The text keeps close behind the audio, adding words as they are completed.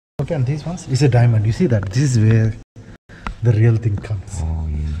Okay, and these ones is a diamond. You see that? This is where the real thing comes. Oh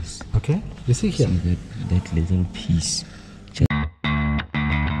yes. Okay, you see here. See that little piece.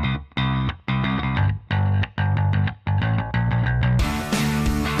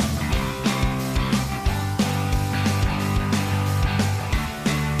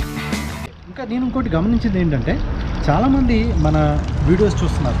 ఇంకా నేను ఇంకోటి గమనించింది ఏంటంటే చాలామంది మన videos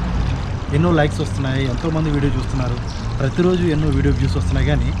చూస్తున్నారు, ఎన్నో likes వస్తున్నాయి, ఎంతోమంది వీడియో చూస్తున్నారు, ప్రతిరోజు ఎన్నో వీడియో వ్యూస్ వస్తున్నాయి,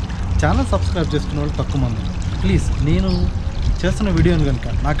 కానీ ఛానల్ సబ్స్క్రైబ్ చేసుకునే వాళ్ళు తక్కువ మంది. ప్లీజ్ నేను చేస్తున్న వీడియోని కనుక,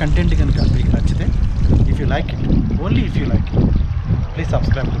 నా కంటెంట్ కనుక మీకు నచ్చితే, if you like it, only if you like it, please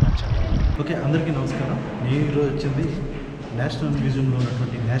subscribe to my channel. Okay, అందరికీ నమస్కారం. నేను ఈరోజు వచ్చింది నేషనల్ మ్యూజియంలో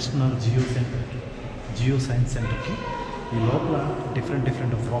ఉన్నటువంటి నేషనల్ జియో సైన్స్ సెంటర్కి. ఈ లోపల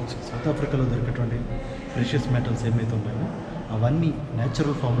డిఫరెంట్ ఆఫ్ రాక్స్, సౌత్ ఆఫ్రికాలో దొరికేటువంటి ప్రెషియస్ మెటల్స్ ఏమైతే ఉన్నాయో అవన్నీ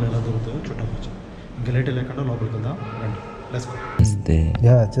న్యాచురల్ ఫామ్లో ఎలా దొరుకుతాయో చూడవచ్చు. ఇంకా లేట్ లేకుండా లోపలికి వెళ్దాం రండి. Let's go. Just there.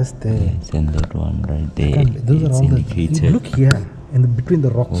 Yeah, just there. Yes, and that one right there. Those are all indicated. Look here, between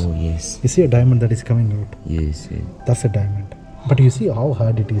the rocks. Oh yes. You see a diamond that is coming out. Yes. That's a diamond. But you see how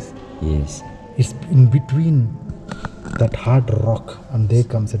hard it is. Yes. It's in between that hard rock, and there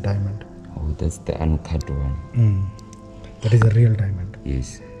comes a diamond. Oh, that's the uncut one. That is a real diamond. Yes.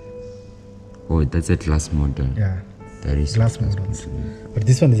 Oh, that's a glass model. Yeah. That is glass models. But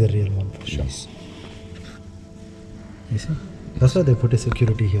this one is a real one for sure. Yes. You see? That's why they put a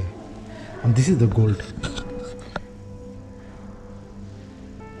security here. And this is the gold.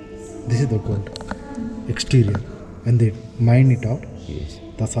 This is the gold. Exterior. When they mine it out, yes,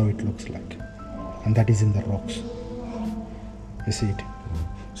 that's how it looks like. And that is in the rocks. You see it?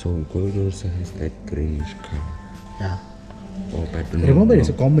 So gold also has that greenish color. Yeah. Oh, but remember,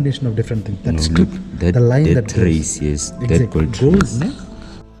 it's a combination of different things. That strip, that, the line that trace, yes, exactly. that gold trace. No?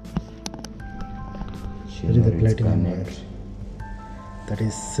 That is the platinum wire. That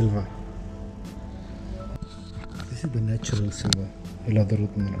is silver. This is the natural silver.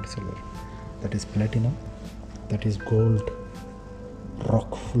 Silver. That is platinum. That is gold.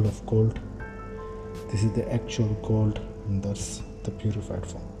 Rock full of gold. This is the actual gold, and that's the purified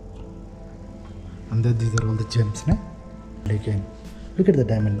form. And then these are all the gems, ne? Again, look at the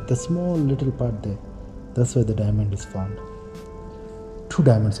diamond. The small little part there. That's where the diamond is found. 2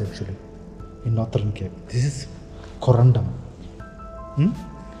 diamonds actually. In Northern Cape. This is corundum.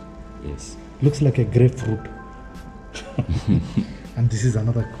 Yes. Looks like a grapefruit. And this is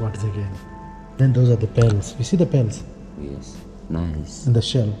another quartz again. Then those are the pearls. You see the pearls? Yes. Nice. In the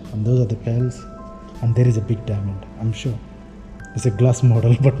shell. And those are the pearls. And there is a big diamond, I'm sure. It's a glass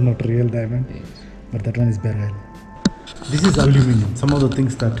model but not real diamond. Yes. But that one is beryl. This is aluminum. Some of the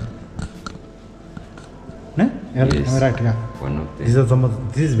things that... No? Yes. Am I right? Yeah. One of them.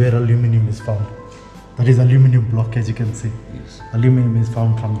 This is where aluminum is found. That is aluminum block, as you can see. Yes. Aluminum is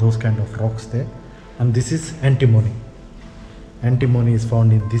found from those kind of rocks there. And this is antimony. Antimony is found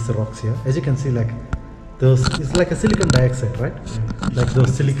in these rocks here. As you can see, like those, it's like a silicon dioxide, right? Like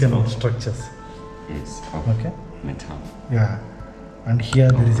those silicon structures. Yes. Okay. Metal. Yeah. And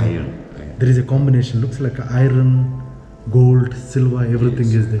here there is a combination. Looks like iron, gold, silver, everything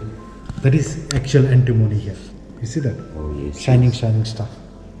is there. That is actual antimony here. You see that? Oh yes. Shining stuff.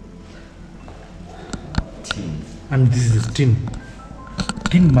 Tin. And this is tin.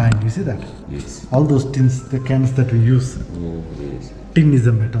 Tin mine, you see that? Yes. All those tins, the cans that we use. Oh yes. Tin is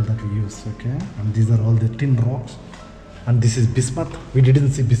the metal that we use, okay? And these are all the tin rocks. And this is bismuth. We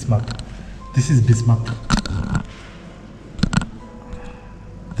didn't see bismuth. This is bismuth.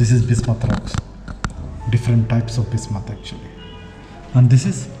 This is bismuth rocks. Different types of bismuth actually. And this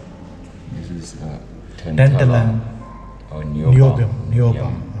is tantalum. Or niobium.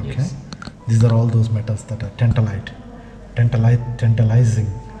 Okay. Yes. These are all those metals that are tantalizing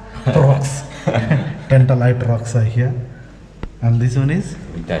rocks. Tantalite rocks are here. And this one is?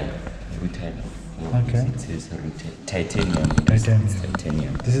 Rutile. Okay. It says titanium.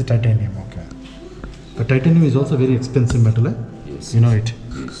 Titanium. This is titanium, okay. But titanium is also very expensive metal, eh? Yes. You know it?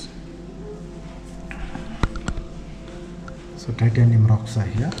 Yes. So titanium rocks are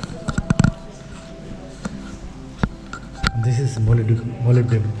here. And this is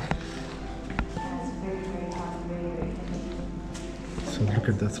molybdenum. So look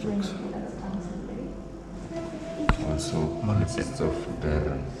at those rocks. Also, bits of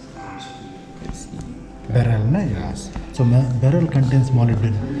beryl. Beryl, no? Yes. So beryl contains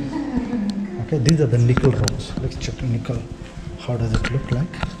molybdenum. Okay, these are the nickel rocks. Let's check nickel. How does it look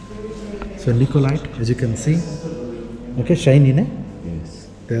like? So nickelite, as you can see. Okay, shiny, ne? Yes.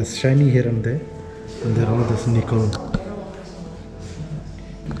 There's shiny here and there. And there are all this nickel.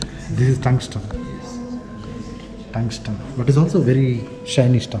 This is tungsten. Yes. tungsten, but it's also very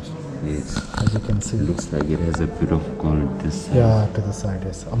shiny stuff, Yes. as you can see. Looks like it has a bit of gold this side. Yeah, to the side,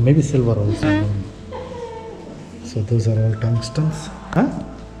 yes. Or maybe silver also. I don't know. So those are all tungstens. Huh?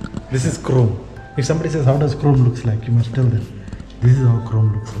 This is chrome. If somebody says, how does chrome looks like? You must tell them. This is how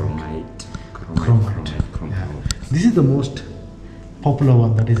chrome looks like. Chromite. Yeah. This is the most popular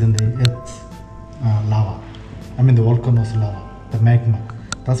one that is in the Earth's lava. I mean the volcano's lava, the magma.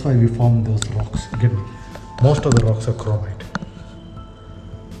 That's why we form those rocks. Get me? Most of the rocks are chromite.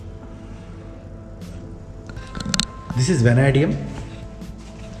 This is vanadium.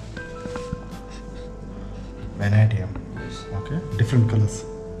 Vanadium. Okay, different colors.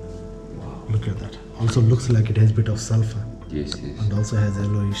 Look at that. Also looks like it has a bit of sulfur. Yes. And also has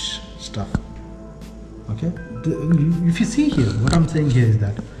yellowish stuff. Okay, if you see here, what I'm saying here is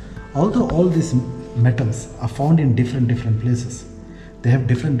that although all these metals are found in different places, they have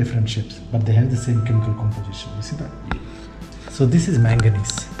different shapes, but they have the same chemical composition. You see that? So this is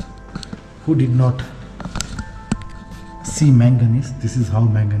manganese. Who did not see manganese? This is how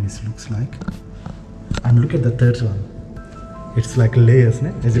manganese looks like. And look at the third one. It's like layers,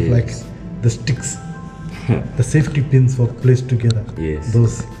 né? As if like the sticks. The safety pins were placed together. Yes.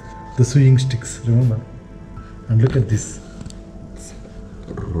 Those, the sewing sticks, remember? And look at this.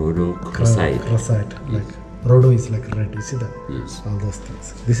 Rhodochrosite. Crosite. Like rhodo is like red. You see that? Yes. All those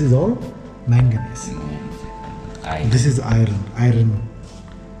things. This is all manganese. Iron. This is iron. Iron.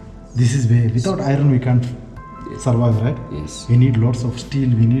 This is where without iron we can't survive, right? Yes. We need lots of steel.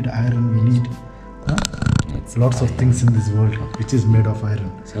 We need iron. We need lots of things in this world which is made of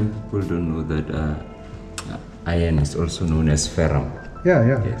iron. Some people don't know that iron is also known as ferrum.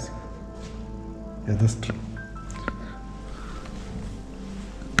 Yeah. Yes. Yeah, that's true.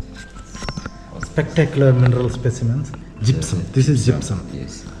 Spectacular mineral specimens. Gypsum. This is gypsum.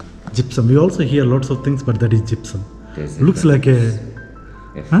 Yes. Gypsum. We also hear lots of things, but that is gypsum. Looks Like a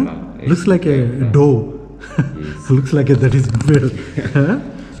looks like a dough. Yes. Looks like that is made.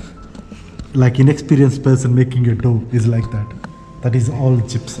 Like inexperienced person making a dough is like that. That is all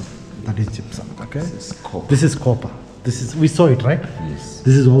gypsum. That is gypsum. Okay. This is copper. This is, we saw it, right? Yes.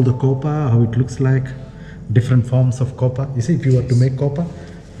 This is all the copper, how it looks like, different forms of copper. You see, if you were to make copper,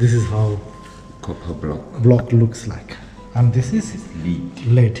 this is how Copper block looks like. And this is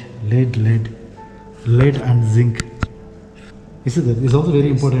lead. Lead and zinc. You see that? It's also very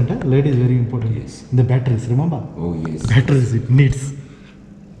important. Lead is very important. Yes. In the batteries, remember? Oh yes. Batteries it needs.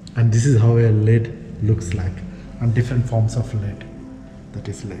 And this is how a lead looks like. And different forms of lead. That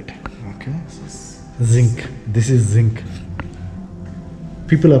is lead. Okay. Zinc. This is zinc.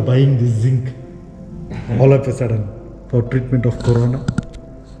 People are buying this zinc all of a sudden for treatment of corona.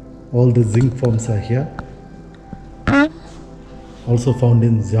 All the zinc forms are here. Also found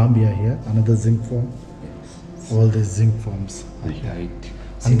in Zambia here, another zinc form. All the zinc forms are here.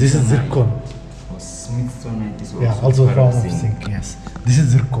 And this is zircon. Smithsonite is Yeah, also a form of zinc, yes. This is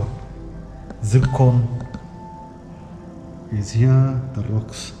zircon. Zircon is here, the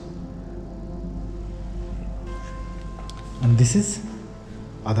rocks. And this is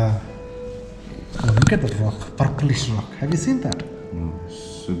other. Oh, look at the rock, purplish rock. Have you seen that? No,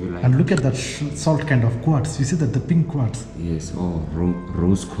 And look at that salt kind of quartz. You see that the pink quartz? Yes,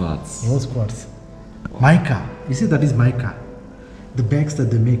 rose quartz. Rose quartz. Mica. You see that is mica. The bags that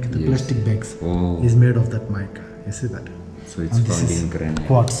they make, the plastic bags, is made of that mica. You see that? So it's found in granite.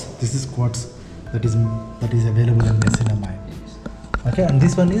 Quartz. This is quartz that is available in Mesinamine. Yes. Okay, and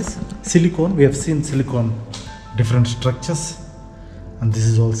this one is silicon. We have seen silicon, different structures, and this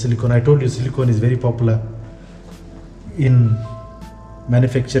is all silicon. I told you silicon is very popular in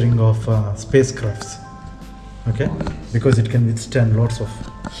manufacturing of spacecrafts. Okay, because it can withstand lots of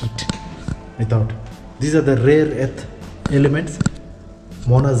heat without. These are the rare earth elements.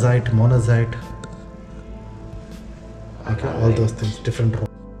 Monazite. Okay, all those things, different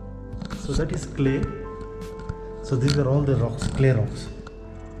rocks. So that is clay. So these are all the rocks, clay rocks.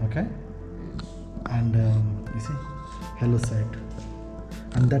 Okay, and you see, halloysite,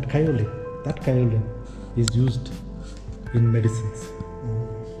 and that kaolin is used in medicines.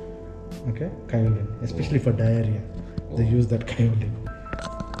 Okay, kaolin, especially for diarrhea, they use that kaolin.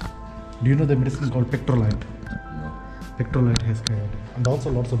 Do you know the medicine called pectrolite? No. Pectrolite has kaolin, and also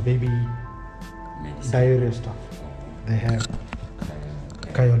lots of baby diarrhea stuff. They have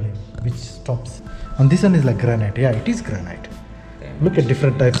kaolin, which stops. And this one is like granite. Yeah, it is granite. Look at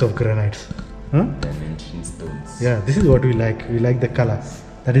different types of granites. Huh? Dimension stones. Yeah, this is what we like. We like the color.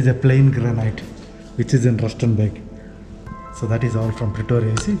 That is a plain granite, which is in Rustenburg. So that is all from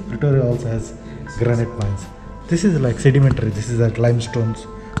Pretoria. You see, Pretoria also has granite mines. This is like sedimentary. This is like limestones,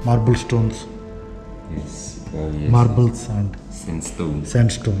 marble stones. Yes. Oh, yes. marbles and Sandstone.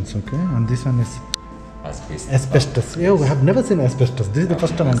 sandstones. Okay, and this one is Asbestos. asbestos. Yeah, we have never seen asbestos. This is the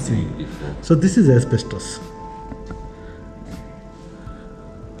first time I'm seeing. Before. So this is asbestos.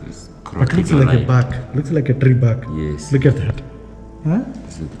 This It looks like a bark. Looks like a tree bark. Yes. Look at that. Huh?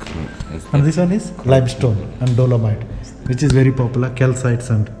 And this one is limestone and dolomite, which is very popular. Calcites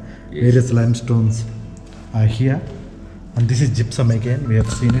and various limestones are here. And this is gypsum again. We have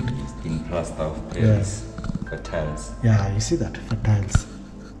seen it. In plaster of Paris. For tiles. Yeah, you see that for tiles.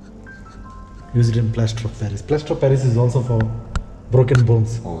 Used in plaster of Paris. Plaster of Paris is also for broken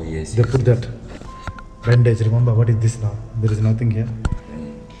bones. Oh, yes. They put that bandage. Remember, what is this now? There is nothing here.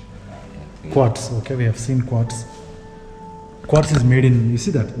 Quartz. Okay, we have seen quartz. Quartz is made in, you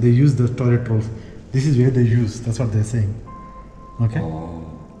see that? They use the toilet rolls. This is where they use. That's what they're saying. Okay. Oh.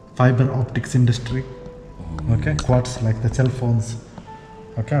 Fiber optics industry. Okay. Quartz, like the cell phones.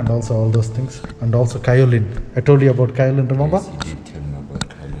 Okay, and also all those things. And also kaolin. I told you about kaolin, remember? Yes, you did tell me about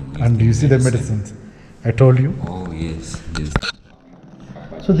kaolin. And you see the medicines. I told you. Oh, yes. Yes.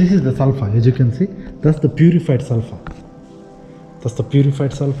 So this is the sulfur, as you can see. That's the purified sulfur. That's the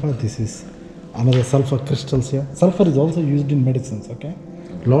purified sulfur. This is another sulfur crystals here. Sulfur is also used in medicines, okay?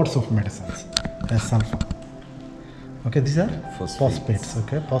 Lots of medicines as sulfur. Okay, these are phosphates,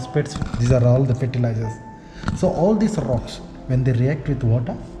 okay? Phosphates, these are all the fertilizers. So all these rocks, when they react with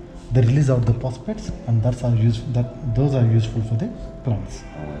water, they release out the phosphates, and those are useful for the plants.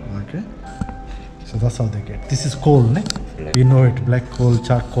 Okay? So that's how they get. This is coal, ne? You know it, black coal,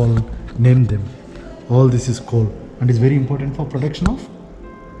 charcoal, name them. All this is coal, and it's very important for production of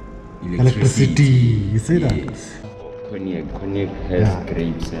electricity. You see that? Yes. Cognac has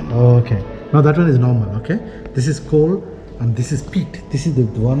grapes and... Okay. Now that one is normal, okay? This is coal and this is peat. This is the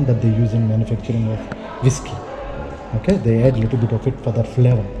one that they use in manufacturing of whiskey. Okay? They add a little bit of it for that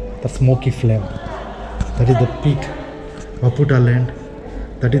flavor, the smoky flavor. That is the peat. Maputa land.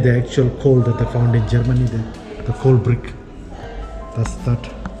 That is the actual coal that they found in Germany, the coal brick. That's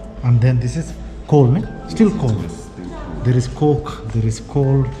that. And then this is coal, ne? Still coal. There is coke, there is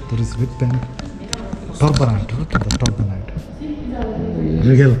coal, there is whipping. Torbanite, look at the torbanite.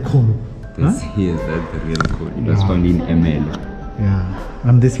 Real coal. This here, that's the real coal. It was found in ML. Yeah.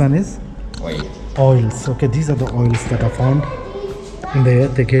 And this one is? Oil. Oils. Okay, these are the oils that are found in the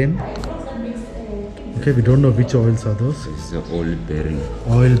earth again. Okay, we don't know which oils are those. This is the oil bearing.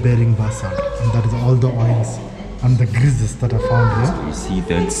 Oil bearing basalt. And that is all the oils and the greases that are found here. You see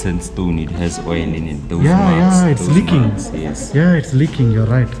that sandstone, it has oil in it. Those Yeah, marks, yeah, it's those leaking. marks, yes. Yeah, it's leaking, you're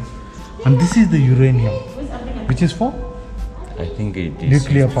right. And this is the uranium, which is for I think it is.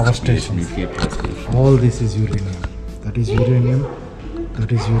 nuclear power Yes, stations. nuclear power station. All this is uranium. That is uranium.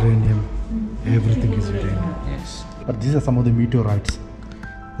 That is uranium. Everything is uranium. Yes. But these are some of the meteorites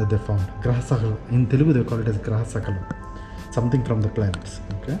that they found. Grahasakalu. In Telugu they call it as Grahasakalu. Something from the planets.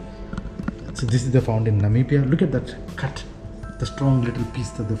 Okay. So this is they found in Namibia. Look at that cut. The strong little piece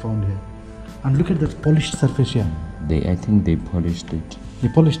that they found here. And look at that polished surface here. I think they polished it. They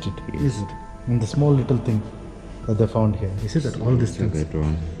polished it. Yes. Is it? And the small little thing that they found here. You see that all these Look things. at that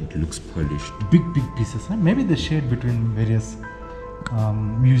one. It looks polished. Big pieces. Huh? Maybe they shared between various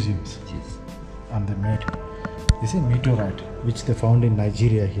museums. Yes. And they made, you see, meteorite, which they found in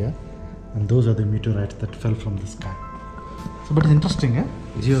Nigeria here, and those are the meteorites that fell from the sky. So, but it's interesting, eh?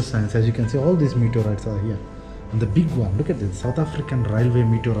 Geoscience, as you can see, all these meteorites are here. And the big one, look at this, South African railway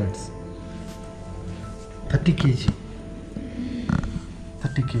meteorites, 30 kg,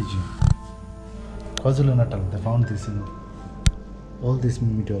 30 kg. KwaZulu-Natal, they found this in all these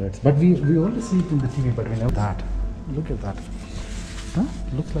meteorites. But we only see it in the TV, but we never that. Look at that. Huh?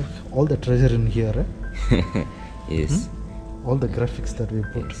 Looks like all the treasure in here, eh? Yes. All the graphics that we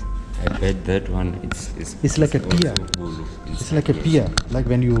put. Yes. I bet that one It's like a also pear. full of It's like a yes. pear, like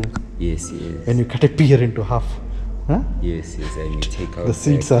when you Yes. cut a pear into half. Huh? Yes, and you take out The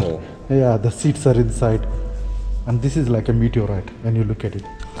seeds are, core. yeah, the seeds are inside. And this is like a meteorite when you look at it.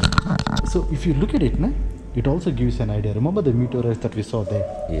 So if you look at it, it also gives an idea. Remember the meteorites that we saw there?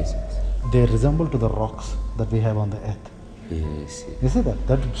 Yes. They resemble to the rocks that we have on the earth. Yes. You see that?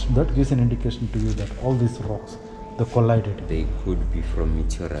 That gives an indication to you that all these rocks, they collided They could be from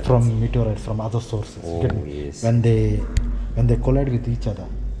meteorites. from meteorites, from other sources. Oh, Get me? yes. When they collide with each other,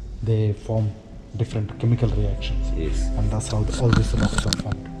 they form different chemical reactions. Yes. And that's how all these rocks are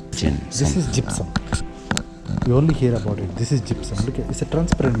formed. This is gypsum. You only hear about it. This is gypsum. Look, it's a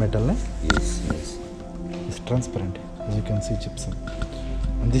transparent metal, eh? Yes. It's transparent, as you can see, gypsum.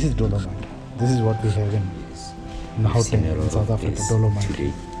 And this is dolomite. This is what we have in Gauteng, in South Africa, dolomite.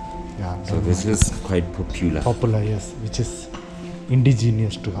 Today. Yeah. So this is quite popular. Popular, yes, which is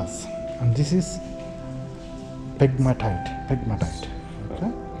indigenous to us. And this is Pegmatite.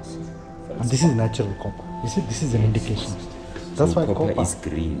 Okay. And this is natural copper. You see, this is an indication. That's why copper is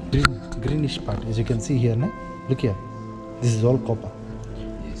green. Greenish part, as you can see here. Look here. This is all copper.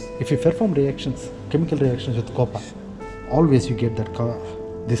 Yes. If you perform chemical reactions with copper, always you get that color,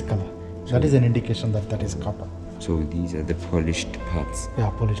 this color. That is an indication that is copper. So these are the polished parts. Yeah,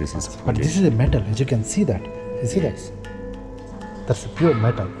 polished This parts. is But this is a metal, as you can see that. You see that? That's a pure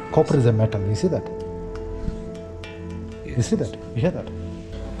metal. Copper is a metal. You see that? Yes. You see that? You hear that?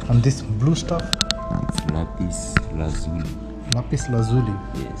 And this blue stuff, It's lapis lazuli. lapis lazuli,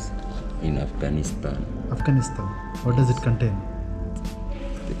 Yes. In Afghanistan. Afghanistan. What does it contain?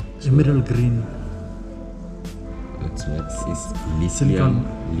 Emerald green. That's what is Silicon.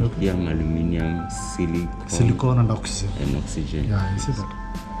 lithium, aluminium, Silicon and oxygen. and oxygen. Yeah, you see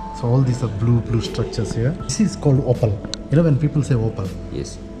that? So all these are blue structures here. This is called opal. You know when people say opal,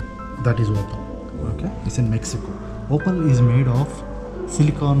 Yes. that is opal. Okay, it's in Mexico. Opal is made of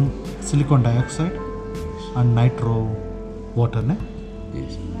silicon dioxide and nitro water, ne?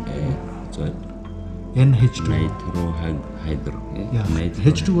 Yes. That's what? NH2. Hydro. Yeah, Nitro.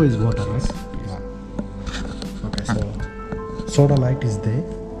 H2O is water, right? Yeah. Okay, so sodalite is there.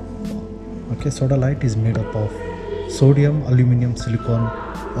 Okay, sodalite is made up of sodium, aluminum, silicon,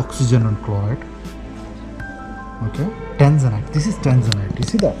 oxygen and chloride. Okay, Tanzanite. This is Tanzanite. You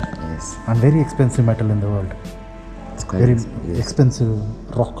see that? Yes. And very expensive metal in the world. It's quite Very yes. expensive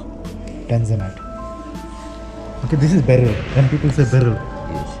rock, Tanzanite. Okay, this is beryl. When people say beryl,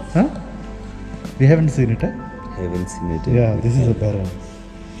 Yes. huh? We haven't seen it, huh? Haven't seen it. Yeah, this is a beryl.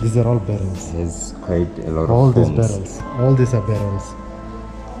 These are all beryls. It has quite a lot All of these forms. barrels. All these are barrels.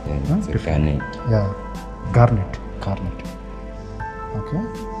 And Huh? it's a Different. garnet. Yeah, garnet. Okay.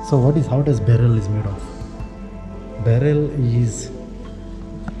 So how does beryl is made of? Beryl is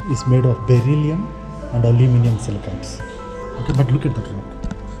made of beryllium and aluminum silicates. Okay, but look at that rock.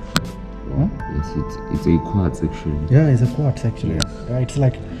 Huh? Yes, it's a quartz actually. Yeah, it's a quartz actually. Yeah, it's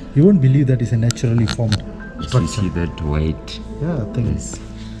like you won't believe that it's a naturally formed You structure. see that white? Yeah, thing Yes.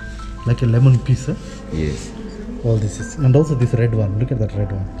 like a lemon piece. Huh? Yes. All this is, and also this red one. Look at that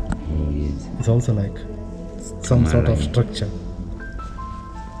red one. Oh yes. It's also like some sort of Tourmaline. structure.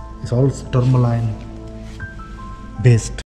 It's all tourmaline based.